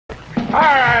All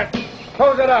right,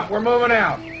 close it up. We're moving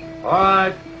out. All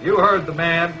right, you heard the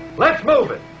man. Let's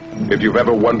move it. If you've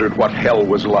ever wondered what hell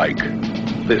was like,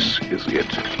 this is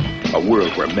it. A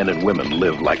world where men and women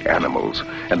live like animals,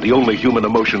 and the only human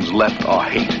emotions left are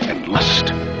hate and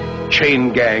lust.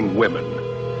 Chain gang women.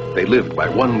 They lived by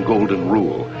one golden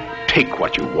rule. Take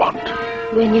what you want.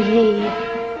 When you leave,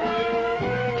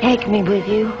 take me with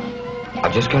you. I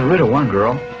just got rid of one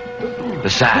girl.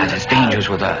 Besides, it's dangerous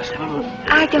with us.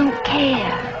 I don't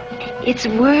care. It's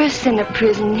worse than a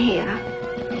prison here.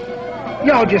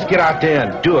 Y'all just get out there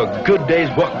and do a good day's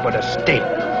work for the state.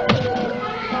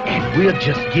 And we'll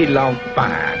just get along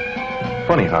fine.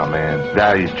 Funny how, man,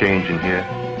 values change in here.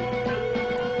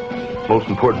 Most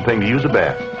important thing to use a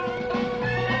bath.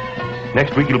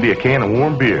 Next week it'll be a can of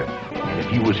warm beer. And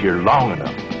if you was here long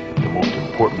enough, the most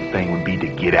important thing would be to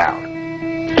get out.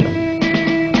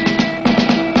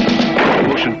 A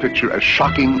motion picture as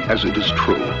shocking as it is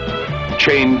true.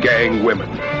 Chain gang women.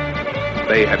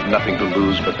 They had nothing to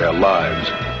lose but their lives.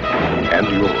 And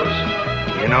yours.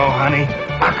 You know, honey,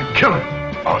 I could kill him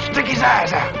or stick his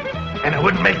eyes out, and it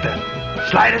wouldn't make the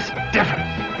slightest difference.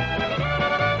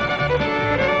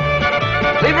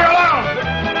 Leave her alone!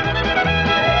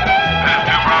 This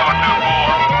is Bravo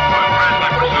 2-4.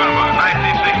 Presently pursuit of a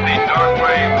 1960 dark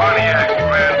gray Pontiac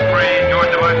Grand Prix. Your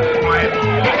device is flight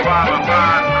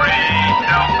 4553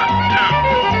 Delta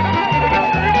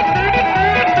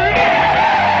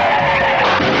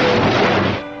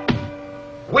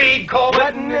 2. Weed,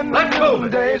 Coleman. Let's move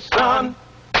it. Day, son.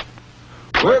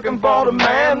 Working for the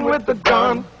man with the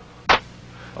gun.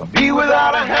 I'll be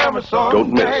without a hammer, son.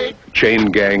 Don't miss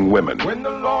Chain gang women.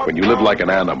 When you live like an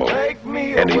animal,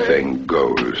 anything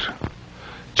goes.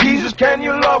 Jesus, can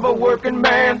you love a working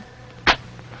man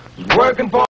who's working for